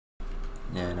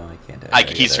Yeah, no, I can't.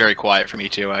 He's very quiet for me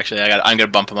too. Actually, I'm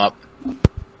gonna bump him up.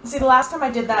 See, the last time I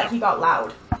did that, he got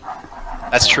loud.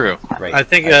 That's true. Right. I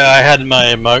think I had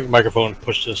my microphone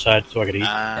pushed to the side so I could eat.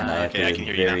 And I have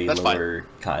to very lower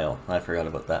Kyle. I forgot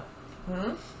about that.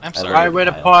 Hmm? I'm sorry. I read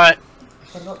a pot.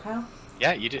 What about Kyle?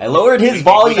 Yeah, you did. I lowered his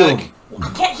volume. I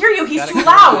can't hear you. He's too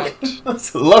loud.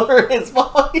 Let's lower his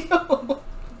volume.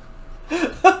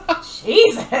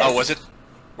 Jesus. Oh, was it?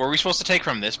 Were we supposed to take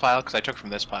from this pile? Because I took from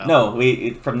this pile. No,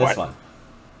 from this one.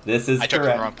 This is I took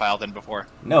from the wrong pile than before.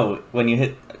 No, when you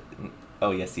hit...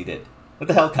 Oh, yes, you did. What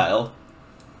the hell, Kyle?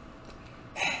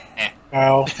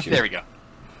 Oh. There we go.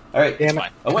 Alright, damn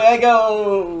it. Away I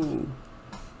go!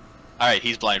 Alright,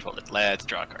 he's blindfolded. Let's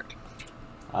draw a card.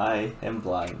 I am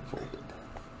blindfolded.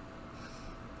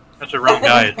 That's a wrong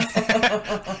guide.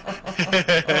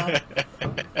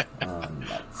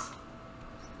 Nuts.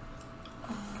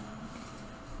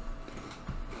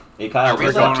 Hey, Kyle, Are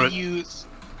we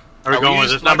going with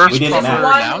this number? We didn't Just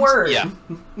one word. Yeah.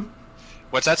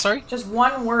 What's that, sorry? Just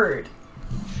one word.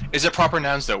 Is it proper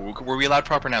nouns, though? Were we allowed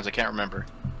proper nouns? I can't remember.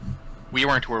 We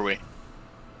weren't, were we?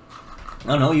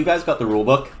 Oh, no, you guys got the rule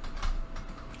book.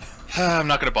 I'm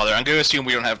not going to bother. I'm going to assume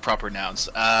we don't have proper nouns.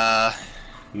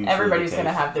 Everybody's going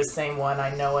to have this same one.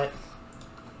 I know it.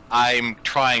 I'm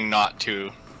trying not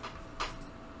to.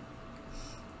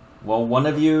 Well, one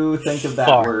of you think of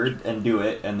that word and do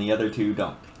it, and the other two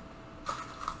don't.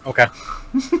 Okay.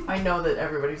 I know that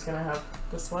everybody's going to have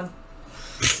this one.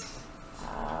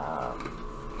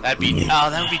 That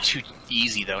would be too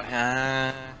easy, though.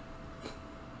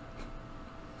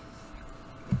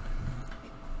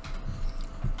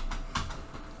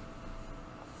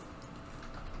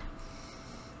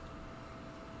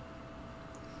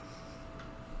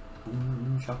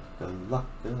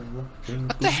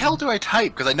 What the hell do I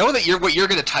type? Because I know that what you're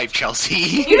gonna type, Chelsea.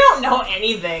 You don't know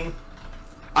anything.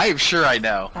 I am sure I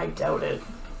know. I doubt it.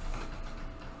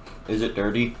 Is it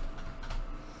dirty?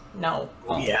 No.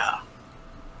 Oh. Yeah.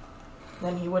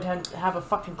 Then he would have a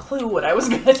fucking clue what I was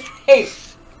gonna type.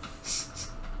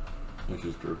 Which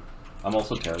is true. I'm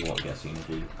also terrible at guessing. If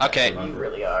you Okay. You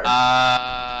really are.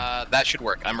 That should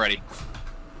work. I'm ready.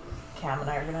 Cam and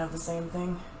I are gonna have the same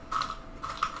thing.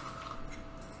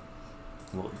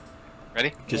 Well,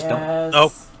 ready? Just yes. don't.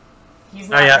 Nope. He's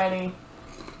not ready.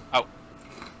 Oh.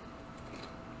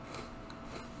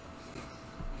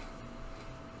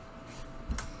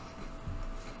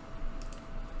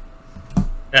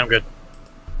 Yeah, I'm good.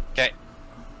 Okay.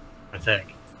 I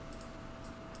think.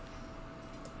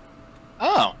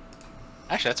 Oh.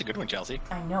 Actually, that's a good one, Chelsea.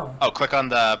 I know. Oh, click on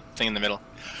the thing in the middle.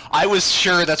 I was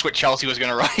sure that's what Chelsea was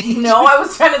gonna write. No, I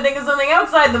was trying to think of something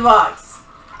outside the box.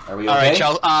 Are we okay?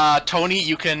 All right, Tony,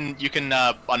 you can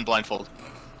unblindfold.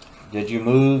 Did you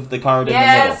move the card in the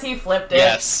middle? Yes, he flipped it.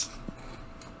 Yes.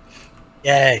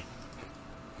 Yay.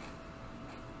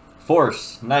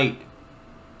 Force, Knight.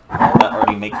 Oh, that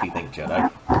already makes me think Jedi.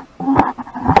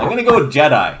 I'm gonna go with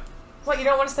Jedi. What, you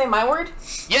don't want to say my word?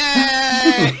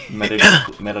 Yay!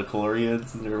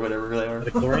 Metachlorians or whatever they are.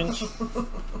 Metachlorians?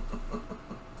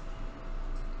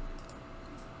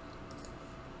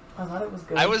 I thought it was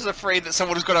good. I was afraid that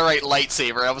someone was going to write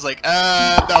lightsaber. I was like,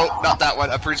 no, not that one.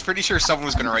 I'm pretty sure someone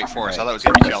was going to write force. I thought it was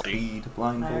going to be Chelsea.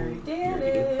 Blindfold. I did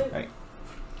it. Right.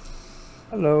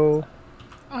 Hello.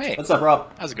 Oh, hey. What's up,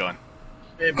 Rob? How's it going?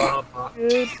 Hey, Bob.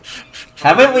 Good.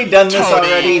 Haven't we done this Tony.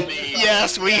 already?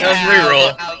 Yes, we Let's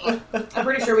have. reroll. I'm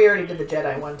pretty sure we already did the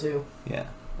Jedi one, too. Yeah.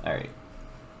 Alright.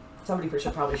 Somebody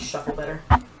should probably shuffle better.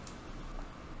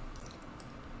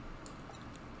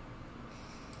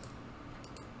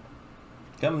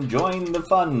 Come join the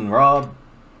fun, Rob.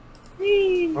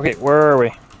 Okay, where are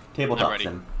we? Tabletop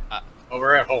sim.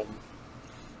 Over at home.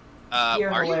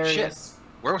 You're are hilarious. you? Shit.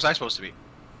 Where was I supposed to be?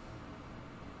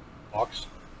 Box.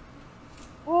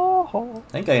 Oh.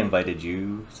 I think I invited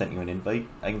you, sent you an invite.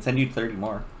 I can send you 30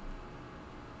 more.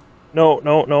 No,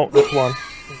 just one.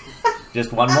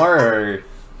 Just one more,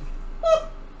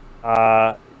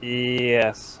 or...?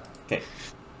 Yes. Okay.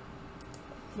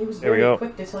 He was There we very go.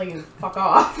 quick to tell you to fuck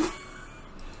off.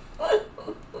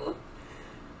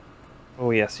 Oh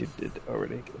yes, you did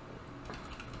already.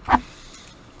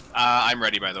 I'm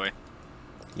ready, by the way.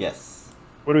 Yes.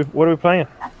 What are we playing?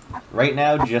 Right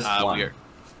now, just one. Weird.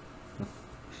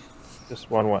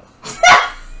 Just one what?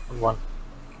 One.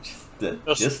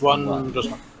 Just one. Just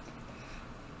one.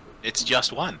 It's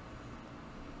just one.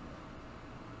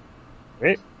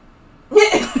 Wait.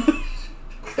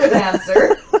 Good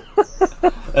answer.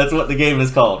 That's what the game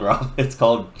is called, Rob. It's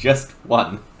called Just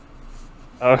One.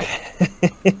 Okay.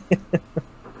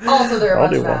 Also, they're a I'll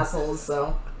bunch do of one. assholes,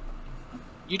 so...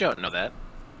 You don't know that.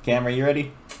 Cam, are you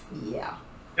ready? Yeah.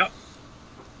 Yep.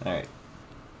 Alright.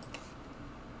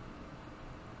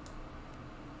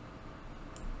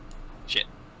 Shit.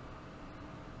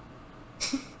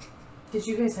 Did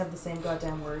you guys have the same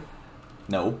goddamn word?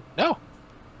 No. No.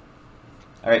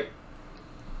 Alright.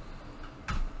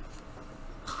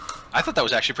 I thought that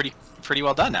was actually pretty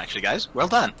well done, actually, guys. Well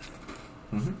done.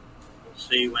 Mm-hmm. We'll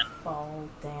see when. Ball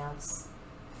dance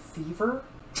fever?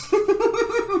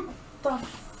 The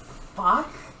fuck?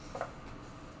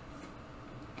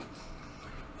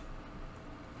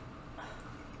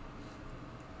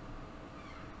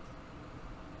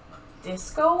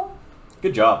 Disco?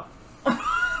 Good job.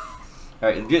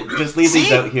 Alright, just leave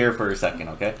these out here for a second,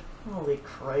 okay? Holy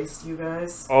Christ, you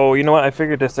guys. Oh, you know what? I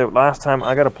figured this out last time.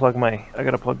 I gotta plug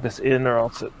this in, or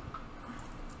else it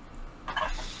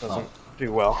doesn't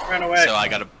do well. Run away. So I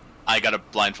gotta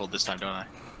blindfold this time, don't I?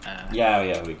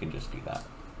 Yeah, we can just do that.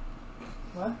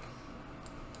 What?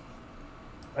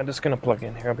 I'm just gonna plug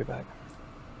in here. I'll be back.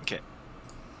 Okay.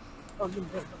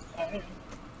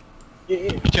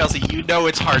 Yeah. Chelsea, you know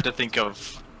it's hard to think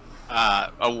of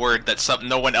a word that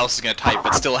no one else is going to type,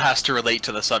 but still has to relate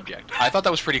to the subject. I thought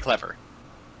that was pretty clever.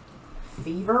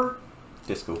 Fever?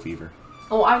 Disco fever.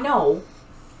 Oh, I know.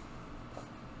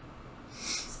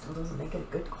 Still doesn't make it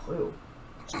a good clue.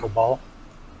 Football.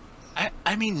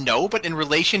 I mean, no, but in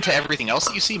relation to everything else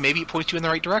that you see, maybe it points you in the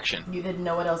right direction. You didn't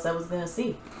know what else I was gonna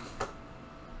see.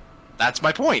 That's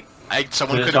my point.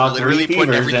 Someone Could've could have saw literally three put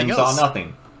fevers everything and else. saw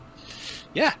nothing.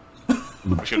 Yeah.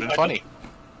 Which would have been funny.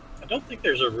 I don't think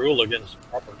there's a rule against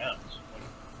proper nouns.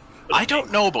 I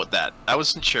don't know about that. I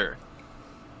wasn't sure.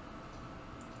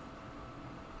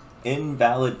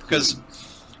 Invalid. Because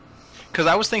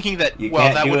I was thinking that, You well,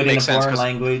 can't that do wouldn't it in make a sense. foreign 'Cause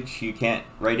language. You can't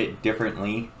write it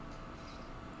differently.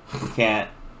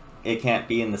 It can't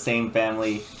be in the same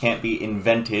family, can't be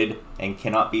invented, and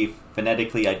cannot be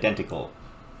phonetically identical.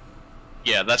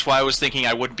 yeah, that's why I was thinking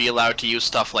I wouldn't be allowed to use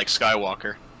stuff like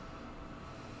Skywalker.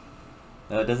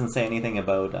 No, it doesn't say anything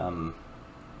about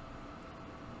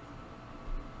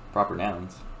proper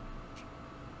nouns.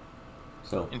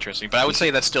 So Interesting, but I would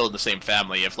say that's still in the same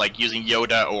family. If like using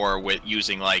Yoda or with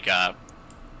using like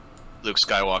Luke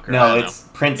Skywalker. I no, don't it's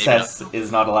know. princess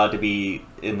is not allowed to be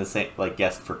in the same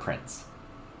guest for prince.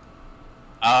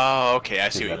 Oh, okay, I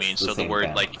see what you That's mean. the So the same word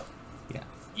family. like, Yeah,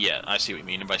 yeah, I see what you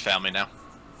mean by family now.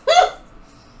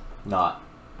 not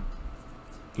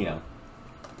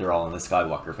they're all in the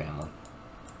Skywalker family.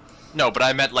 No, but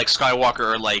I meant like Skywalker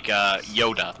or like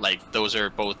Yoda. Like those are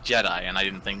both Jedi, and I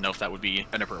didn't know if that would be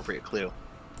an appropriate clue.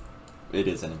 It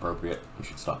is inappropriate. You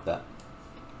should stop that.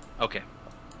 Okay,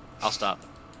 I'll stop.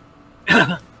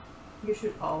 You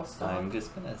should all stop. I'm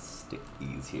just gonna stick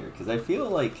these here because I feel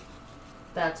like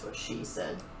That's what she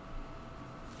said.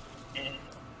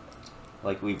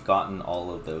 we've gotten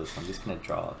all of those. So I'm just gonna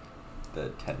draw the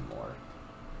 10 more.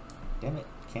 Damn it,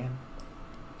 Cam.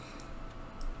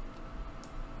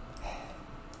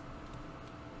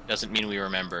 Doesn't mean we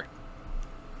remember.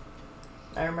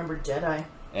 I remember Jedi.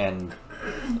 And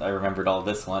I remembered all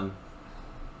this one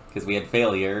because we had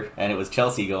failure, and it was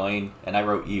Chelsea going, and I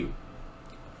wrote you.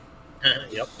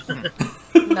 Yep.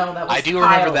 No, that was I do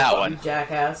remember Kyle, that you one.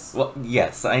 jackass. Well,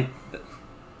 yes,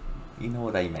 you know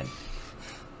what I meant.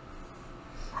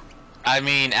 I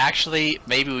mean, actually,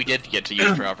 maybe we did get to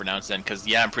use proper nouns then, because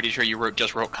yeah, I'm pretty sure you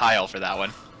just wrote Kyle for that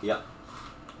one. Yep.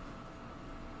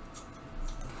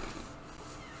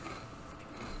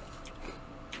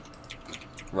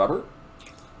 Robert?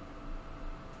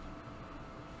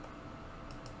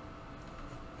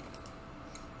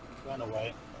 Run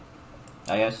away.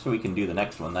 I guess we can do the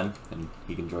next one then, and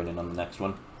he can join in on the next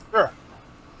one. Sure.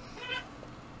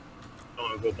 I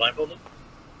want to go blindfolded?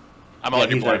 I'm Yeah,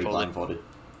 already he's already blindfolded.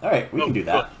 blindfolded. Alright, we can do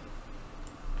that.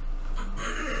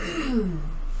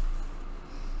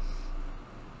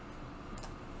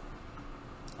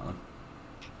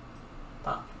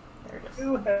 Oh, there it is.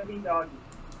 Too heavy doggy.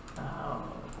 Oh,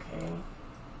 okay.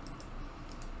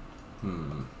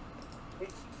 Hmm.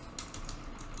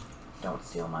 Don't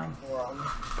steal mine. Wrong.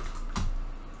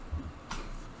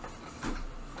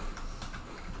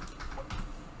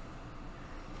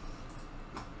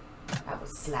 I will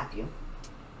slap you.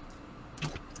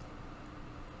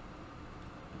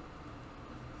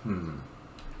 Hmm.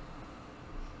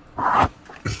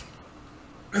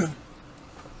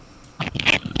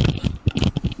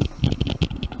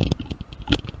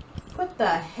 What the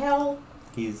hell?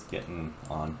 He's getting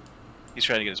on. He's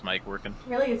trying to get his mic working.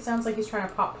 Really, it sounds like he's trying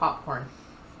to pop popcorn.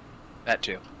 That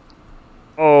too.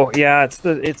 Oh yeah, it's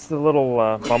the little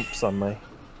bumps on my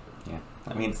Yeah.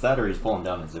 I mean, it's that or he's pulling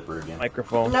down his zipper again.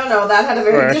 microphone. No, that had a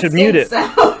very Or I should mute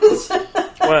distinct it.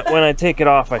 sound. When I take it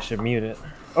off, I should mute it.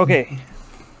 Okay.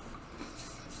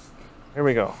 Here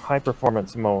we go. High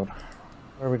performance mode.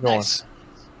 Where are we going? Nice.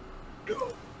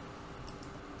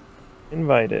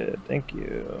 Invited. Thank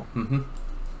you.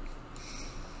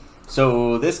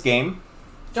 So this game,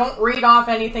 Don't read off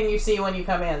anything you see when you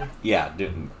come in. yeah,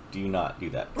 do not do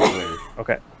that. We're-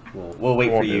 Okay. we'll wait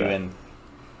for Won't do you that. and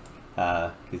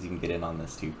because you can get in on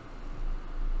this too.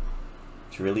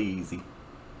 It's really easy.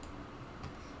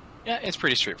 Yeah, it's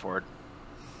pretty straightforward.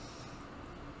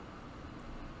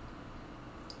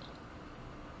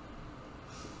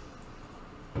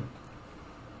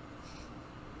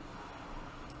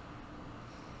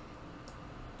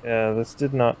 Yeah,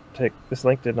 this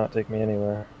link did not take me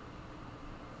anywhere.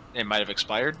 It might have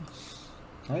expired.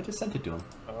 I just sent it to him.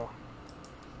 Oh.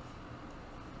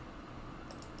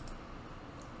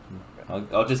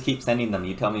 I'll just keep sending them.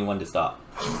 You tell me when to stop.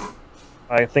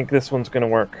 I think this one's gonna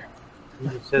work.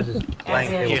 It says it's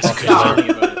blank. As in, He table. has to tell me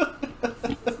about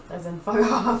it. As in, fuck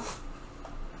off.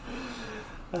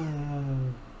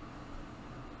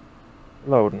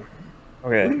 Loading.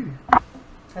 Okay.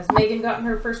 Has Megan gotten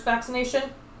her first vaccination?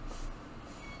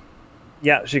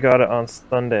 Yeah, she got it on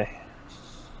Sunday.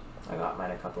 I got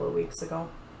mine a couple of weeks ago.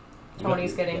 You got-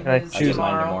 Tony's getting I his I get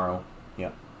mine tomorrow. tomorrow. Yeah.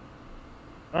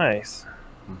 Nice.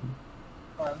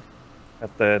 Mhm.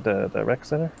 At the rec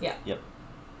center. Yeah. Yep.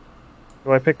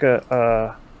 Do I pick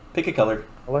a Pick a color.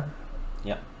 color?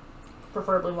 Yeah.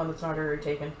 Preferably one that's not already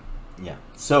taken. Yeah.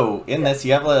 So in this,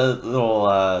 you have a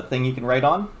little thing you can write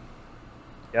on.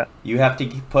 Yeah. You have to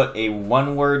put a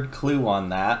one-word clue on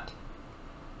that.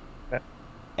 Okay.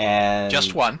 And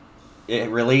Just one. it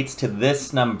relates to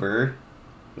this number.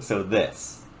 So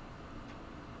this.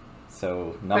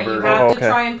 So But you number. have to okay.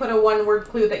 try and put a one-word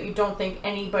clue that you don't think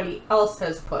anybody else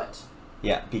has put.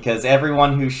 Yeah, because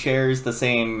everyone who shares the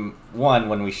same one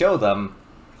when we show them,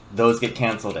 those get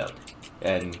canceled out,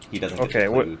 and he doesn't get Okay,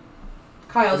 the what- clue.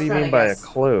 Kyle's What do you trying mean to by guess. a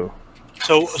clue?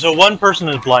 So one person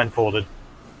is blindfolded.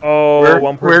 Oh,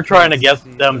 one person We're trying to can get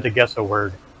see them the- to guess a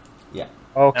word, Yeah.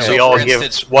 Okay. and So we for all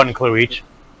instance- give one clue each.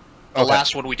 The Okay.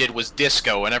 last one we did was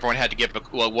disco, and everyone had to give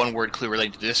a one-word clue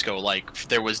relating to disco. Like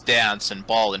there was dance and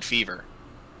ball and fever.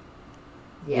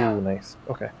 Yeah. Ooh, nice.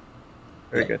 Okay.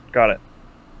 Very Yeah. good. Got it.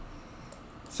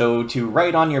 So to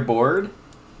write on your board,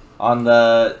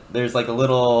 there's like a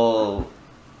little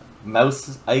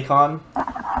mouse icon,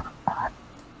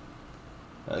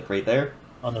 like right there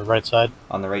On the right side.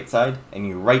 on the right side, and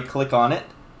you right-click on it,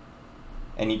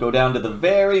 and you go down to the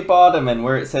very bottom, and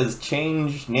where it says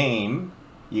 "Change Name,"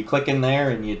 you click in there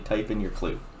and you type in your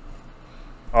clue,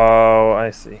 Oh,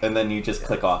 I see. and then you just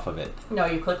click off of it. No,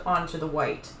 you click onto the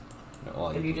white.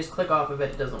 Well, If you just click off of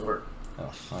it, it doesn't work. Oh,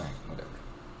 all right, whatever.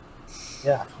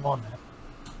 Yeah, come on, man.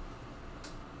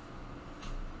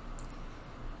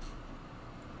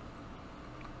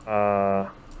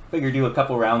 Figure do a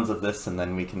couple rounds of this, and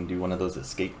then we can do one of those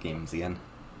escape games again.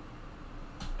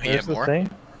 You Where's have the more? thing?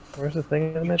 Where's the thing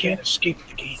in the You middle? can't escape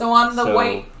the game. So on the So-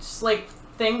 white like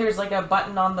thing, there's like a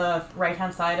button on the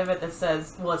right-hand side of it that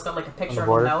says, well, it's got like a picture of a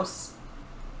border? mouse.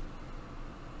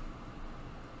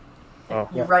 Oh.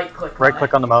 You Yeah. right-click Right on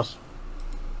click it, on the mouse.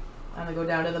 and then go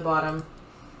down to the bottom,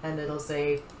 and it'll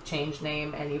say change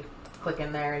name, and you click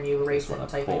in there and you erase Just it and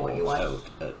want type to in what you pull want. out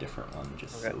a different one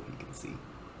just Okay. so you can see.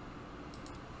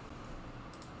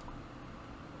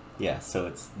 Yeah, so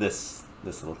it's this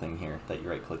little thing here that you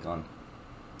right click on.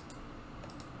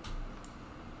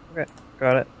 Okay,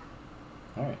 got it.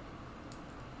 All right.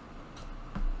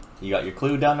 You got your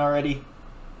clue done already?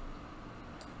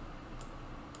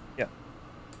 Yeah.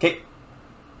 Okay.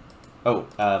 Oh,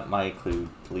 my clue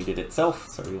deleted itself.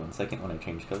 Sorry, 1 second when I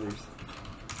change colors.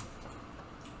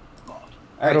 How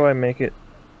All do right. I make it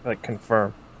like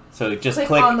confirm? So just Click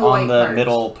click on the white part.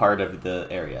 middle part of the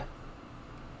area.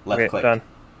 Left Okay, click done.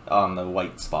 on the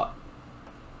white spot.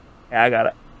 Yeah, I got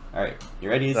it. All right, you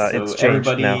ready? It's changed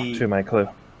now to my clue.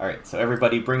 All right, so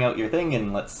everybody bring out your thing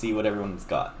and let's see what everyone's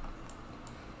got.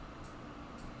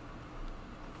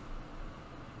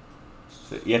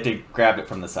 So you have to grab it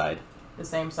from the side. The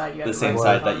same side you have The to same right-click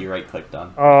side on. that you right-clicked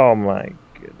on. Oh my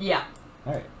god. Yeah.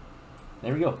 All right,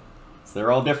 there we go. So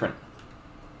they're all different.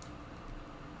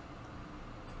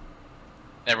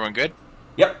 Everyone good?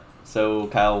 Yep. So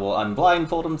Kyle will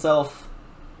unblindfold himself.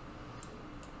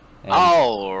 And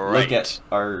All look right. at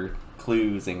our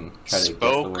clues and try to guess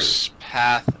the word. Spokes,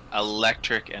 path,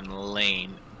 electric, and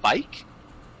lane. Bike?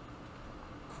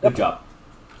 Good job.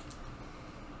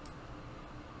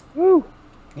 Woo.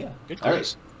 Yeah. Good All right.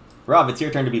 clues. Rob, it's your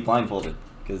turn to be blindfolded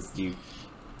because you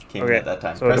came in Okay. at that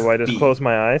time. So Press do I just B. close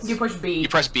my eyes? You push B. You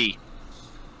press B.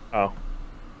 Oh.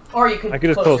 Or you could, I could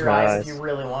just close close your my eyes eyes. if you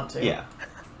really want to. Yeah.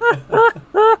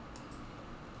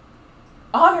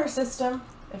 Honor system.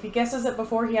 If he guesses it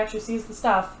before he actually sees the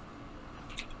stuff.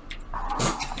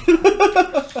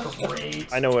 Great.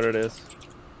 I know what it is.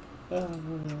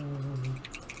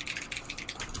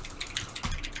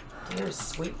 Dear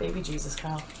sweet baby Jesus,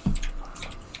 Kyle.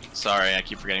 Sorry, I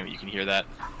keep forgetting that you can hear that.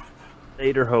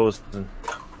 Lederhosen.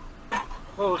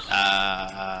 Close.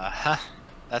 Huh.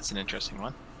 That's an interesting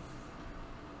one.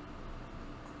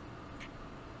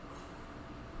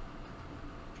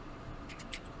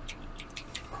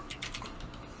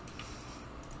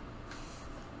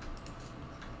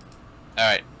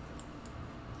 Alright.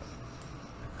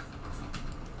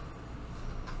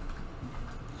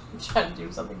 I'm trying to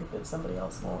do something that somebody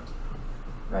else won't.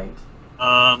 Right?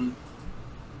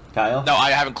 Kyle? No,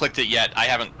 I haven't clicked it yet. I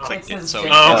haven't clicked it it, says so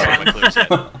Jake. it's Oh, not okay. clears yet.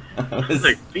 It's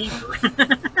like fever.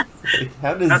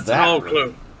 How does That's that an old work?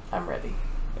 clue. I'm ready.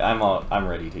 I'm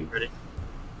ready to. Ready?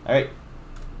 Alright.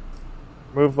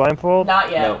 Move blindfold? Not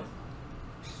yet. No.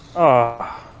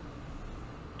 Oh.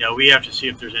 Yeah, we have to see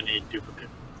if there's any duplicate.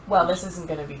 Well, this isn't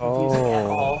going to be confusing at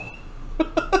all.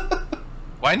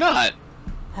 Why not?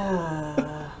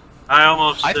 I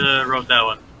almost I- wrote that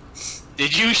one.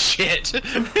 Did you shit?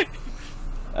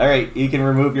 Alright, you can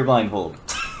remove your blindfold.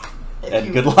 If And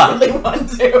you good luck. really want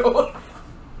to.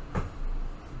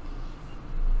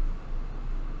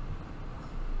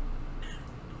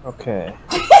 Okay.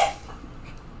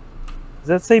 Does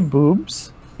that say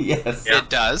boobs? Yes. It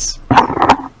does.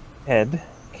 Head.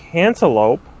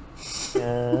 Cantaloupe.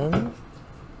 And...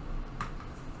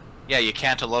 Yeah, you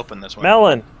can't elope in this one.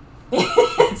 melon. Good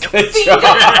See, job.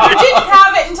 you didn't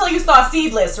have it until you saw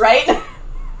seedless, right?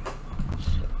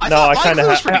 I No, thought I my kind clue of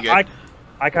was pretty good.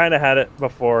 I kind of had it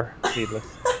before seedless.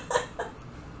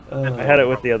 I had it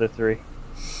with the other three.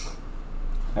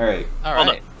 Alright.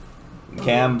 Alright.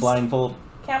 Cam, blindfold.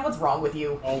 Cam, what's wrong with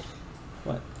you? Oh,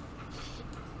 What?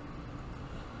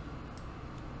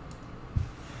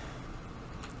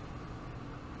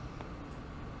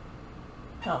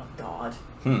 Oh, God.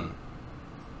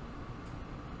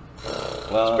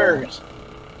 Well. asparagus.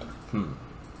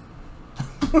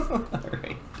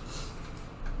 Alright.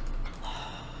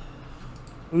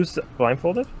 Who's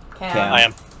blindfolded? Cam. Cam. I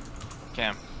am.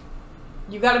 Cam.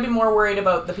 You got to be more worried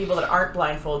about the people that aren't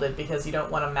blindfolded because you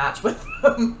don't want to match with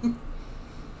them.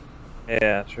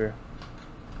 Yeah, true.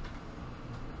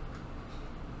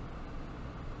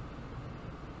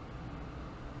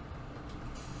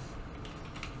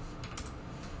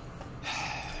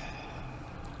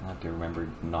 I have to remember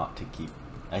not to keep...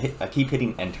 I keep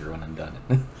hitting enter when I'm done.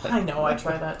 I know, I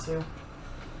try that too.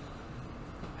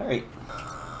 Alright.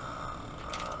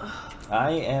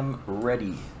 I am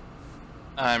ready.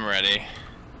 I'm ready.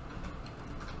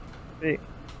 Hey,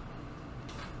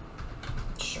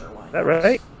 Sure, why is that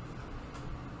right?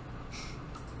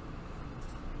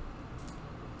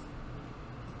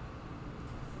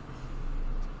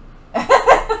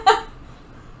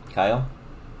 Kyle?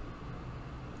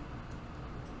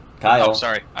 Kyle? Oh,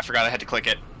 sorry. I forgot I had to click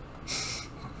it.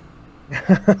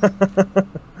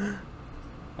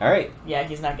 Alright. Yeah,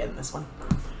 he's not getting this one.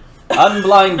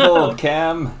 Unblindfold,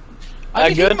 Cam. I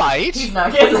mean, good? he might. He's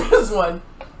not getting this one.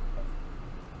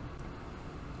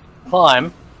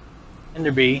 Climb.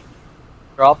 Ender bee.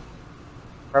 Drop.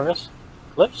 Crevice.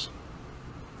 Cliffs.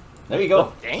 There you go.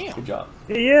 Oh, damn. Good job.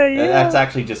 Yeah, yeah. That's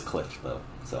actually just cliff, though.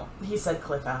 So. He said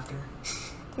cliff after.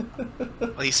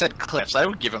 Well, he said cliffs. I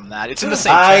would give him that. It's in the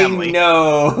same I family.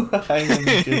 know. I am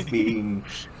just being.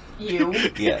 You.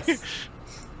 Yes.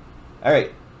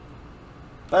 Alright.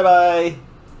 Bye bye.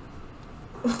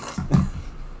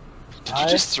 Did you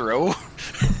just throw?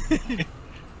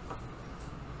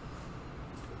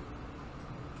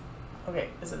 Okay,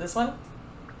 is it this one?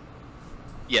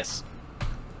 Yes.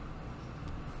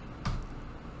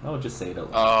 Oh, just say it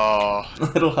out loud.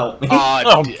 Oh. It'll help me.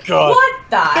 Oh, God. What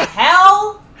the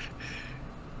hell?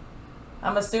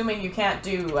 I'm assuming you can't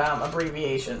do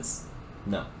abbreviations.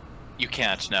 No. You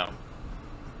can't, no.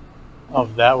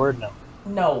 Of that word, no.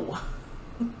 No.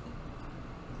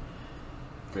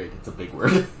 Great, it's a big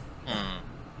word. Hmm.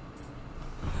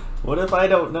 What if I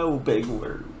don't know big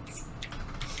words?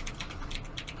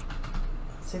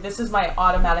 See, this is my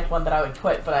automatic one that I would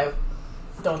put, but I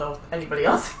don't know if anybody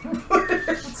else can put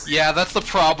it. Yeah, that's the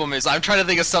problem, is I'm trying to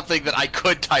think of something that I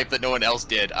could type that no one else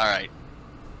did. Alright.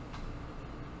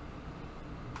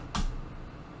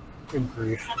 Good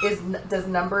grief. Does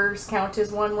numbers count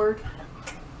as one word?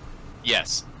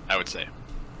 Yes, I would say.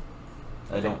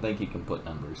 I don't think you can put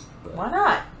numbers. But Why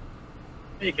not?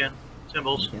 Yeah, you can.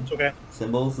 Symbols. You can? It's okay.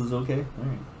 Symbols is okay?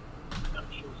 Alright. Yeah,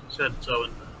 she said so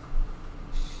in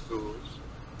the rules.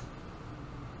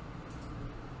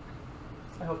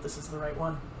 I hope this is the right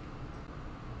one.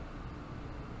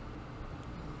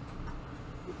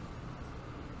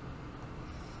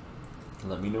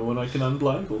 Let me know when I can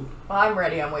unblindfold. Well, I'm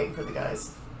ready. I'm waiting for the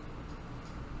guys.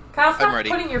 Kyle, stop ready.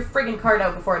 putting your friggin' card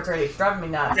out before it's ready. It's driving me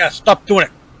nuts. Yeah, stop doing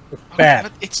it. It's bad.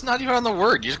 But it's not even on the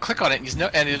word. You just click on it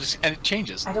and it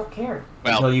changes. I don't care.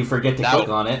 Well, Until you forget to now- click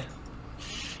on it.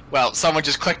 well, someone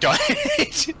just clicked on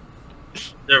it.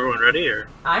 Is everyone ready, or?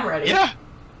 I'm ready. Yeah.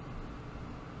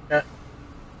 Yeah.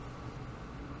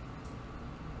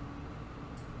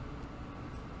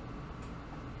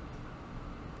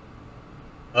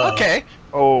 Okay.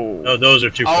 Oh. No, those are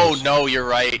too Oh close. no, you're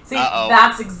right. See, Uh-oh.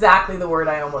 that's exactly the word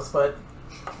I almost put.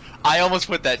 I almost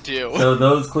put that too. So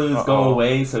those clues go Uh-oh.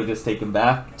 away, so just take them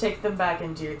back. Take them back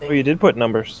into your thing. Oh, you did put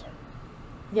numbers.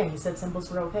 Yeah, you said symbols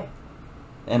were okay.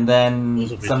 And then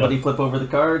Those will be somebody tough. flip over the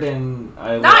card and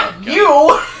I will... Not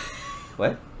you!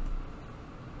 What?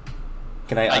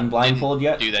 Can I unblindfold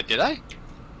yet? Do that, did I?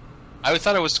 I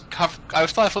thought I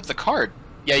thought I flipped the card.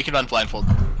 Yeah, you can unblindfold.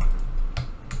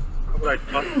 How would I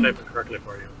type it correctly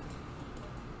for you?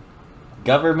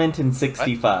 Government in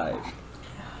 65.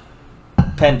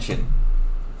 Pension.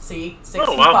 See? 65.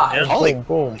 Oh, wow, yeah. Holy, Boom,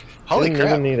 boom. holy Didn't crap!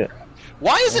 even need it.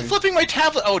 Why is it flipping my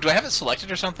tablet? Oh, do I have it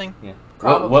selected or something? Yeah.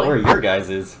 Probably. What were your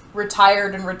guys's?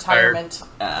 Retired and retirement.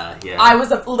 Yeah. I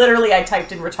was literally, I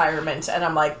typed in retirement, and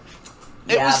I'm like,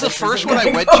 It yeah, was the this first isn't one I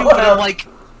gonna went go to, but well.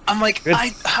 I'm like, Good-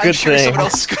 I'm good sure thing. someone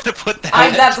else is gonna put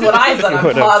that. That's what I said. I'm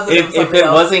Would've. positive. If somebody it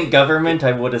else. wasn't government,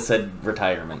 I would have said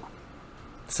retirement.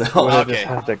 So, Would have Okay. just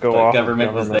had to go but off.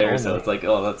 government was there, so only. it's like,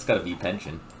 oh, that's got to be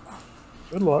pension.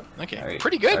 Good luck. Okay, All right.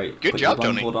 pretty good. All right, Good put job,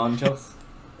 your Tony. blindfold on, Chels.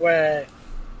 Way.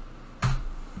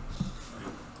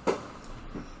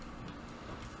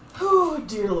 Oh,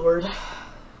 dear Lord.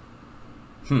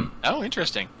 Oh,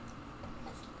 interesting.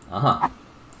 Uh-huh.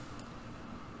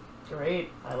 Great.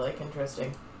 I like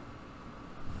interesting.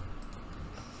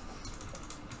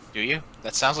 Do you?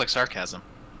 That sounds like sarcasm.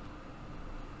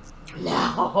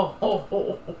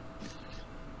 No.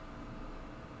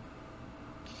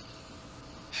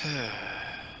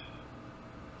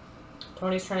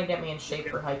 Tony's trying to get me in shape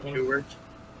for Two hiking words.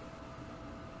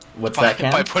 What's by, that,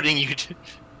 Cam? by putting you to...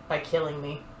 by killing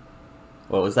me.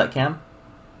 What was that, Cam?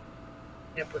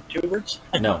 Yeah, put 2 words.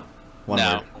 No. One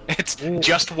No, word. it's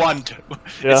just one.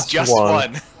 It's Just just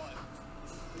one. one.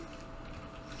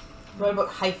 What about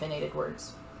hyphenated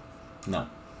words? No.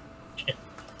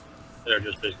 They're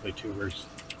just basically 2 words.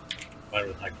 Mine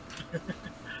was like,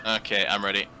 Okay, I'm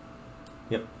ready.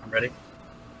 I'm ready.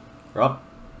 Rob?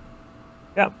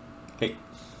 Yeah. Okay.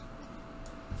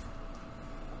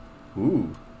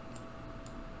 Ooh.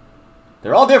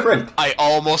 They're all different. I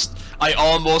almost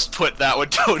put that one,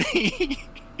 Tony.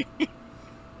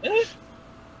 Eh?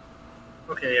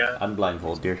 Okay, yeah.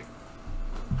 Unblindfold, dear.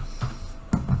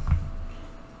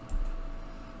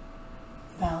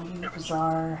 Value,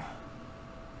 bizarre,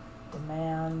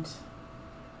 demand,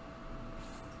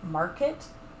 market.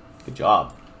 Good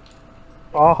job.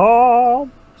 Aha!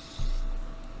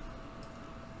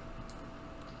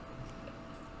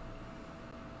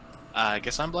 I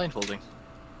guess I'm blindfolding.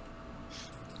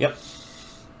 Yep.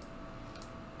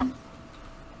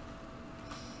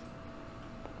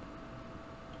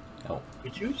 Oh.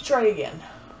 Would you? Try again.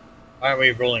 Why are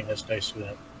we rolling this dice with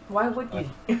that? Why would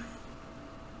you?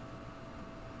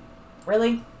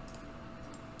 Really?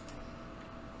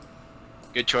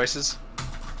 Good choices.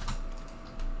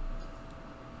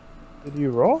 Did you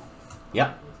roll?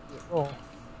 Yeah. Oh.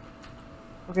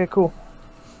 Okay, cool.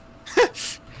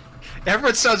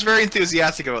 Everyone sounds very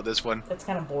enthusiastic about this one. That's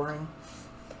kind of boring.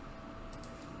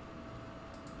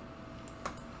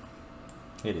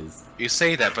 It is. You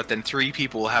say that, but then 3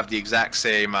 people will have the exact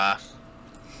same.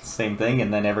 Same thing,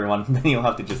 and then everyone, then you'll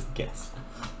have to just guess.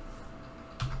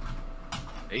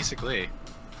 Basically.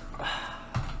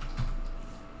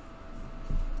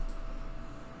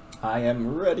 I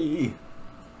am ready.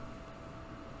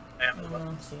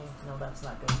 See, no, that's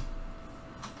not good.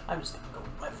 I'm just gonna go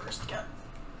with my first gut.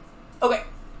 Okay.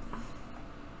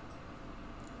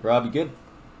 Rob, you good?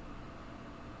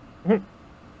 Mhm.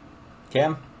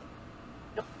 Cam?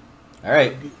 Yep.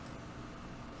 Alright.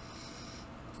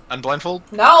 Unblindfold?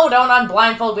 No, don't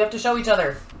unblindfold. We have to show each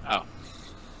other. Oh.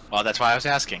 Well, that's why I was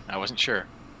asking. I wasn't sure.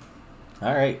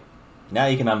 Alright. Now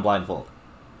you can unblindfold.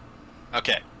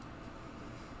 Okay.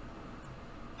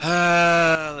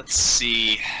 Let's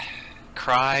see.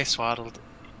 Cry, swaddled.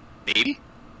 Baby?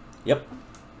 Yep.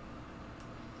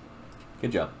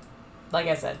 Good job. Like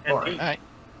I said, boring. Alright.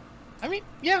 I mean,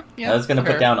 yeah. I was gonna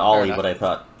fair- put down fair Ollie, enough. but I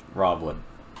thought Rob would.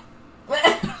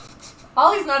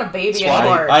 Ollie's not a baby Swat.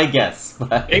 anymore. I guess.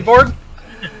 But Skateboard?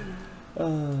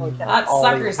 That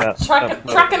sucker's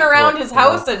trucking around his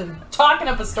house and talking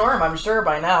up a storm, I'm sure,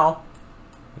 by now.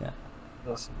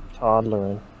 That's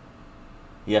toddlering.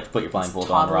 You have to put your blindfold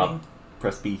on, Rob. toddling.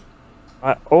 Press B.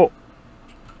 Oh.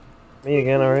 Me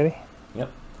again already?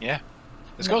 Yep. Yeah.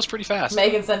 This goes pretty fast.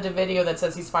 Megan sent a video that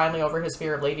says he's finally over his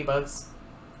fear of ladybugs.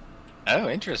 Oh,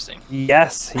 interesting.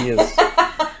 Yes, he is.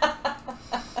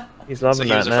 He's loving So he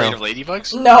that was afraid now. of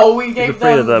ladybugs? No, we He's gave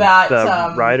afraid them of the, that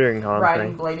the riding on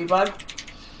riding thing. ladybug.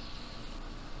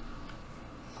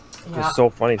 Yeah. It's so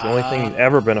funny. It's the only thing he's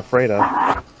ever been afraid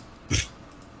of.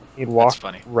 He'd walk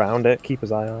funny. around it, keep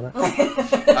his eye on it.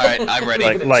 Alright, I'm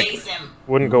ready. Like Chase him.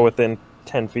 wouldn't go within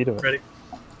 10 feet of it. Ready?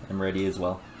 I'm ready as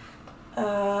well.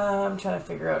 I'm trying to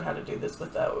figure out how to do this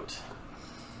without.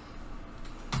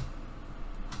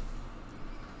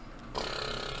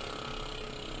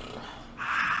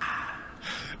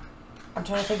 I'm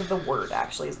trying to think of the word,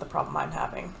 actually, is the problem I'm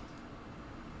having.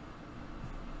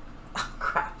 Oh,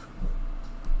 crap.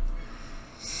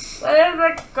 What is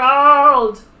it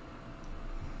called?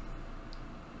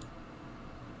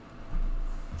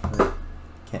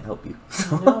 Can't help you.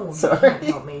 No, you Sorry. can't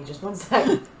help me. Just one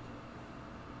second.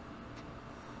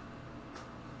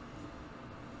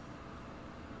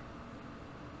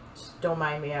 Just don't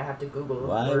mind me. I have to Google the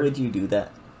Why word. would you do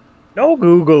that? No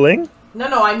Googling.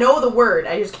 No, I know the word.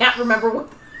 I just can't remember what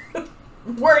the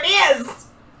word is.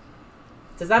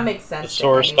 Does that make sense? to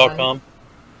anyone? Thesaurus.com.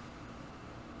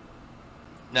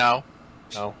 No.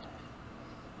 No.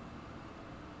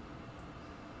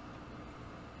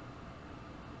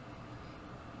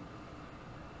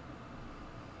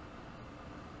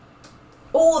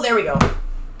 Oh, there we go.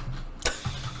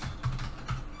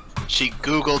 She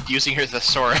Googled using her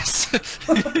thesaurus.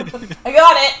 I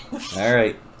got it. All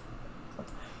right.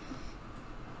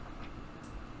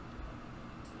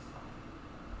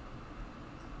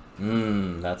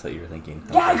 That's what you were thinking.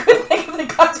 Yeah, I couldn't think of the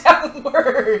goddamn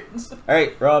word. All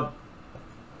right, Rob.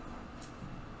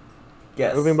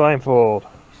 Guess. Moving blindfold.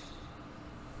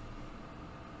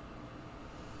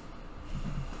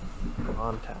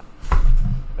 On tap.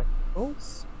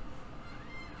 Spectacles.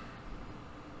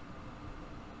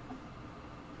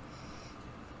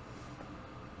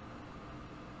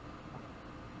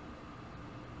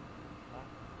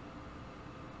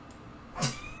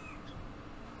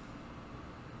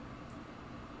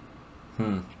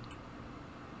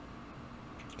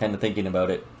 Kind of thinking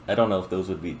about it. I don't know if this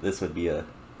would be a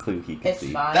clue he could It's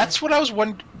see. fine. That's what I was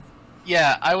wondering.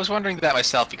 Yeah, I was wondering that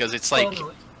myself because it's like,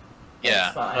 Totally. yeah.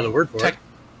 It's fine. Another word for it. Tech-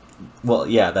 Well,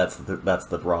 yeah, that's the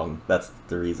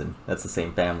reason. That's the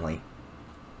same family.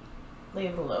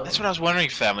 Leave it alone. That's what I was wondering.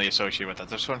 Family associated with that.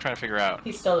 That's what I'm trying to figure out.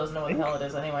 He still doesn't know what the hell it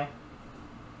is anyway.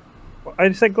 Well, I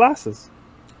just said glasses.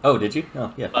 Oh, did you?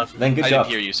 Oh, yeah. Glasses. Then good I job.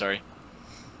 didn't hear you. Sorry.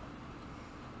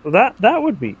 Well, that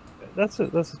would be. That's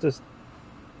just.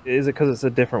 Is it because it's a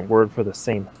different word for the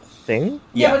same thing?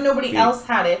 Yeah, but nobody yeah. else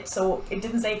had it, so it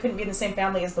didn't say it couldn't be in the same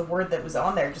family as the word that was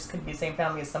on there. It just couldn't be the same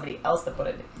family as somebody else that put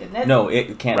it, didn't it? No,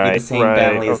 it can't be Right, the same right,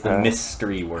 family as the okay.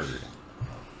 mystery word.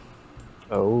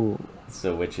 Oh.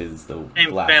 So which is the Same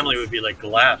glasses. family would be like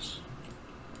glass.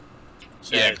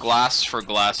 So Yeah, glass for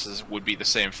glasses would be the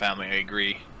same family. I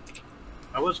agree.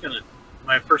 I was gonna.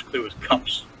 My first clue was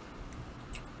cups.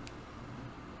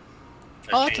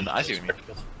 Oh, that's changed I see to what you mean.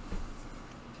 spectacles.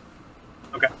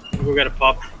 Okay, we're gonna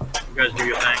pop. You guys do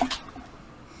your thing.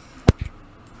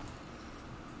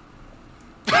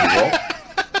 Roll?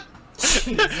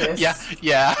 Jesus.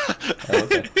 Yeah. Oh,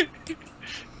 okay.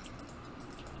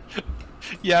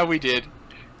 Yeah, we did.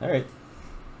 All right.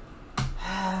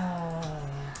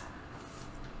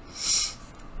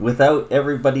 Without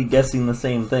everybody guessing the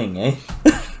same thing, eh?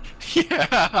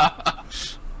 Yeah.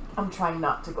 I'm trying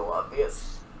not to go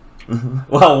obvious.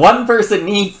 Well, one person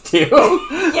needs to.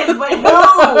 Yes,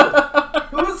 but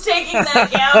who? Who's taking that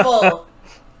gamble?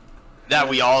 Now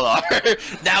we all are.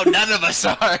 Now none of us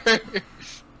are.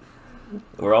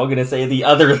 We're all gonna say the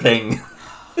other thing.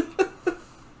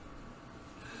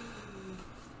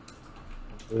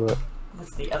 Do it.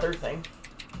 What's the other thing?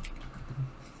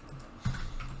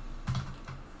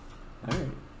 All right.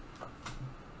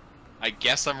 I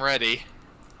guess I'm ready.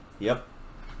 Yep.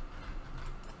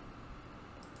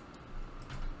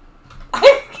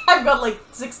 I've got like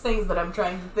 6 things that I'm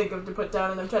trying to think of to put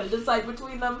down, and I'm trying to decide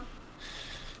between them.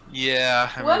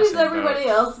 Yeah. I'm What in the is same boat. everybody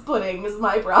else putting is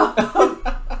my problem.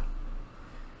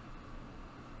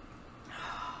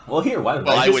 Well, here, why don't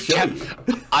Well, I I just would show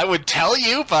te- you? I would tell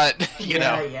you, but you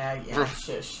know. Yeah.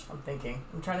 Shush. I'm thinking.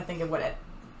 I'm trying to think of what it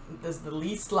is the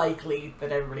least likely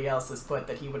that everybody else has put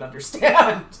that he would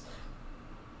understand.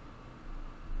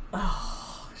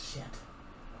 Oh, shit.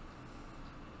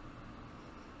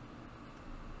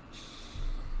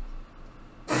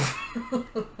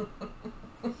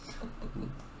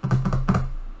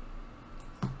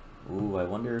 Ooh, I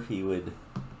wonder he would...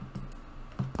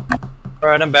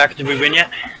 Alright, I'm back. Did we win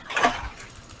yet? I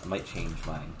might change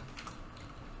mine.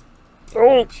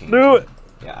 Don't Change do it.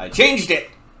 Yeah, I changed it!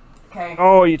 Okay.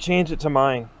 Oh, you changed it to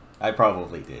mine. I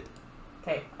probably did.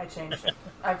 Okay, I changed it.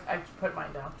 I put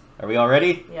mine down. Are we all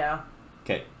ready? Yeah.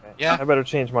 Okay. Yeah. I better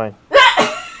change mine.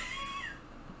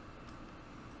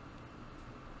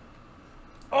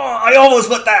 Oh, I almost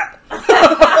put that! Is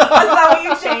that what you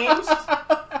changed?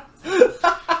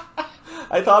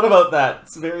 I thought about that,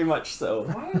 very much so.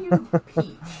 Why are you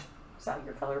peach? Is that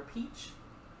your color, peach?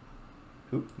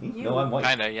 Who? Me? You. No, I'm white.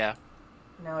 Kinda, yeah.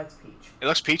 No, it's peach. It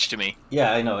looks peach to me.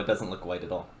 Yeah, I know, it doesn't look white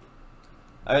at all.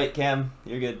 Alright, Cam,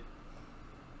 you're good.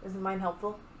 Isn't mine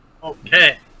helpful?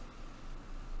 Okay.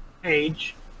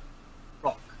 Page.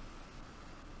 Rock.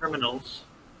 Criminals.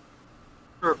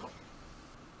 Circle.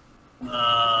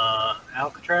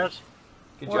 Alcatraz.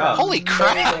 Good Or job. Holy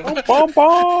crap! amazing. Bum,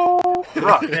 bum.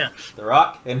 Rock, yeah. The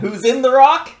Rock. And who's in The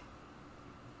Rock?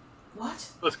 What?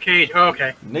 Was Cage. Oh,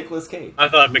 okay. Nicolas Cage. I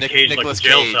thought McCage like Nicolas the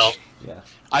jail Cage. cell. Yeah.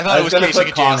 I thought it was gonna Cage put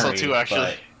like a jail cell Connery, too,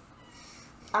 actually.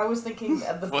 I was thinking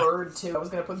of the What? bird too. I was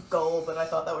gonna put gull, but I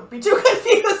thought that would be too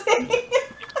confusing.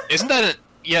 Isn't that a...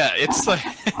 Yeah, it's like...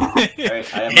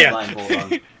 Alright, I have Yeah. my blindfold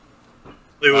on. It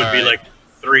would be Alright. like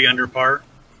 3 under par.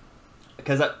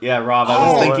 Because, yeah, Rob, I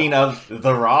was Oh. thinking of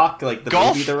The Rock, like the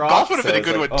Golf- movie The Rock. golf would've so been a I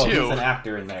was good like, one, oh, too. he's an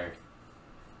actor in there.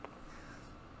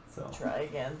 So. Try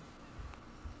again.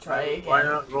 Try again. Why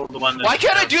not roll the one that... Why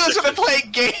can't I do this when I'm playing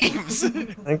games? I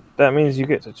think that means you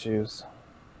get to choose.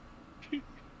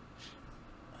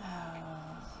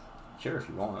 Sure, if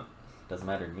you want. Doesn't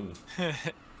matter to me.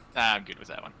 Nah, I'm good with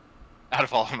that one. Out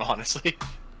of all of them, honestly.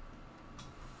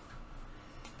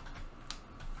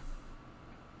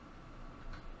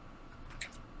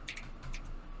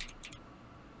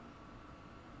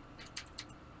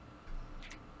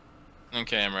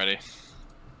 Okay, I'm ready.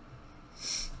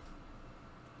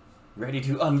 Ready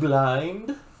to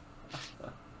unblind?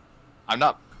 I'm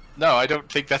not... No, I don't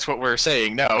think that's what we're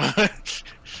saying, no.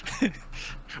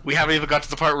 We haven't even got to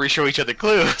the part where we show each other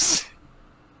clues.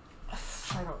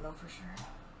 I don't know for sure.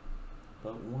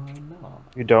 But why not?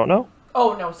 You don't know?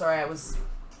 Oh no, sorry, I was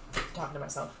talking to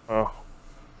myself. Oh.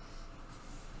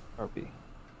 RB.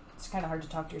 It's kind of hard to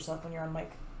talk to yourself when you're on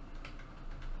mic.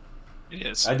 It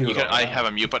is. I do You it can, all the I time. have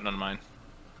a mute button on mine.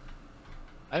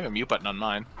 I have a mute button on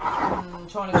mine.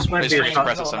 Sean This is might using be a my shot.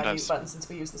 Press it mute sometimes. button since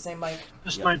we use the same mic.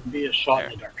 This Yep. might be a shot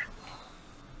in the dark.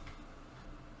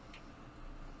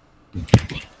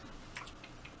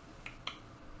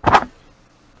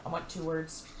 I want 2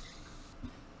 words.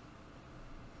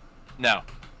 No.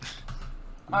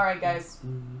 Alright, guys.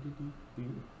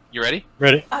 You ready?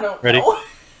 Ready? I don't Ready? know.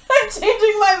 I'm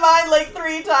changing my mind like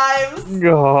 3 times.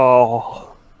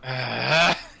 Oh.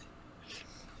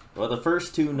 Well, the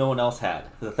first 2 no one else had.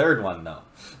 The third one, though.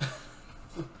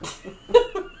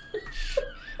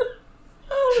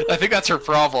 I think that's her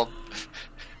problem.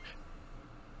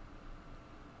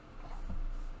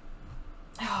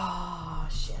 Oh,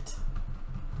 shit.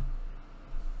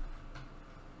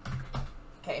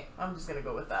 Okay, I'm just gonna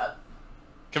go with that.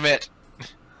 Commit.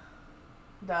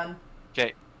 Done.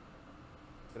 Okay.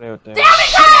 Get out there. Damn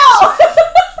it, Kyle!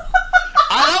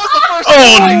 That was the first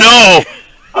Oh one! no!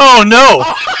 Oh no!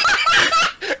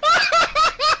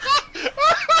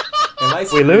 Am I We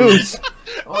screwed? lose.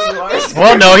 Oh, you are.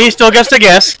 Well, no, he still gets to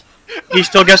guess. He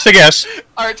still gets to guess.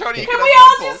 Alright, Tony, you Can can we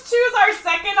all just choose our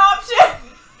second option?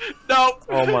 No!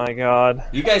 Oh my god.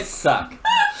 You guys suck.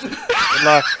 Good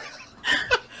luck.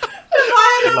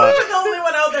 Why Good am luck. I the only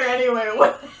one out there anyway?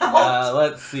 What else?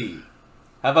 Let's see.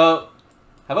 How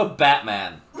about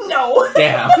Batman? No.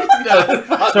 Damn.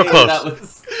 So close. That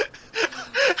was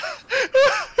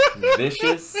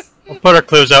vicious. We'll put our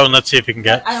clues out and let's see if we can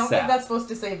get I don't think Sap. that's supposed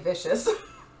to say vicious.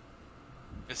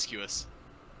 Viscuous.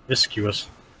 viscuous.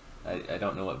 I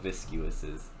don't know what viscuous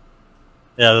is.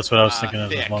 Yeah, that's what I was thinking of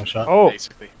thick. a long shot. Oh,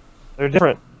 Basically. they're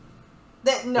different.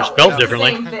 No, They're spelled it's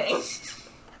differently. The same thing.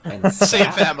 And Same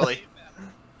sap. family.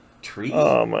 Tree?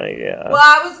 Oh my god. Well,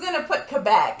 I was gonna put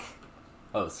Quebec.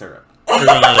 Oh, syrup. Here's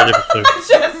another different clue. I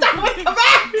should have stuck with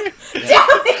Quebec. Damn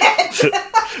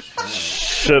it!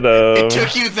 Should've. It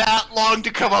took you that long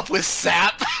to come up with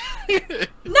sap? No,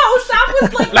 sap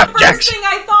was like the Flapjacks. first thing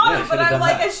I thought Yeah, of, but should've I'm done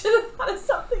like, that. I should have thought of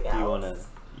something else. Do you wanna...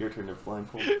 Your turn to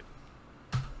blindfold.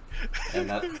 And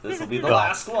this will be the God.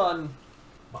 last one.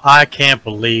 I can't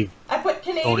believe I put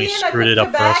Canadian. Tony I screwed put it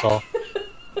up for us Quebec.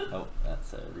 all. Oh,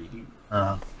 that's a redo.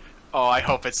 Oh, I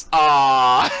hope it's...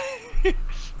 Ah.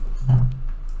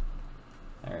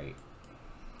 Alright.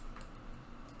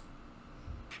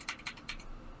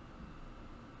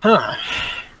 Huh.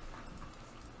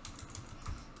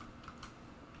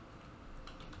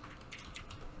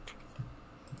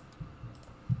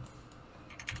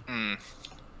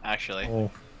 actually. Oh.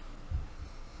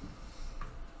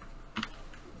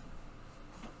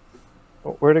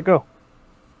 Oh, where'd it go?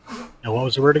 Now, what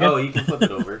was the word again? Oh, you can flip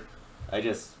it over. I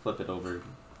just flip it over.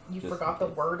 You Just forgot in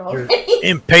the case. word You're already.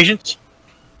 impatient.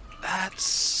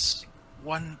 That's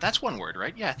one word,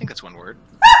 right? Yeah, I think that's one word.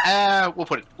 We'll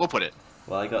put it.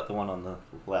 Well, I got the one on the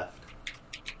left.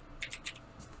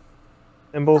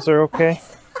 Symbols are okay.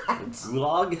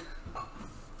 Gulag?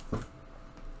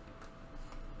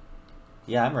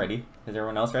 Yeah, I'm ready. Is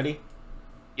everyone else ready?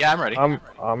 Yeah, I'm ready.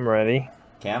 I'm ready.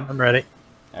 Cam? I'm ready.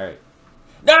 Alright.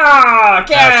 Ah,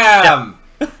 Cam!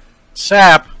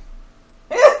 Sap.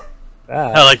 Ah,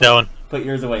 I like that one. Put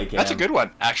yours away, Cam. That's a good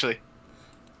one, actually.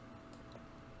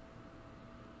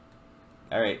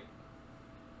 Alright.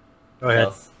 Go ahead.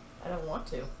 Else? I don't want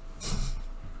to.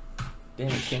 Damn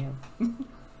it, Cam.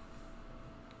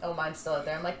 Oh, mine's still out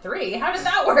there. I'm like, 3? How did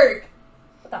that work?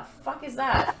 What the fuck is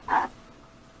that?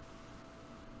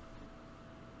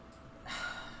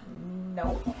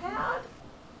 Notepad?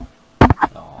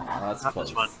 Aw, that's That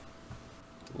close. was fun.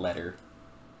 Letter.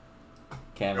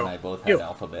 Cam and I both had Yo.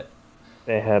 alphabet.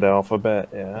 they had alphabet.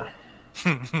 Yeah,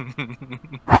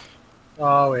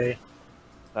 Oh, wait.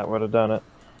 that would have done it.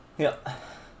 Yeah.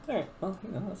 Alright, well,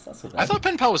 you know, that's not so bad. I thought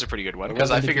pen pal was a pretty good one It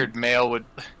because I wasn't a figured mail would.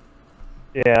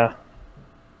 Yeah,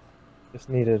 just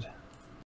needed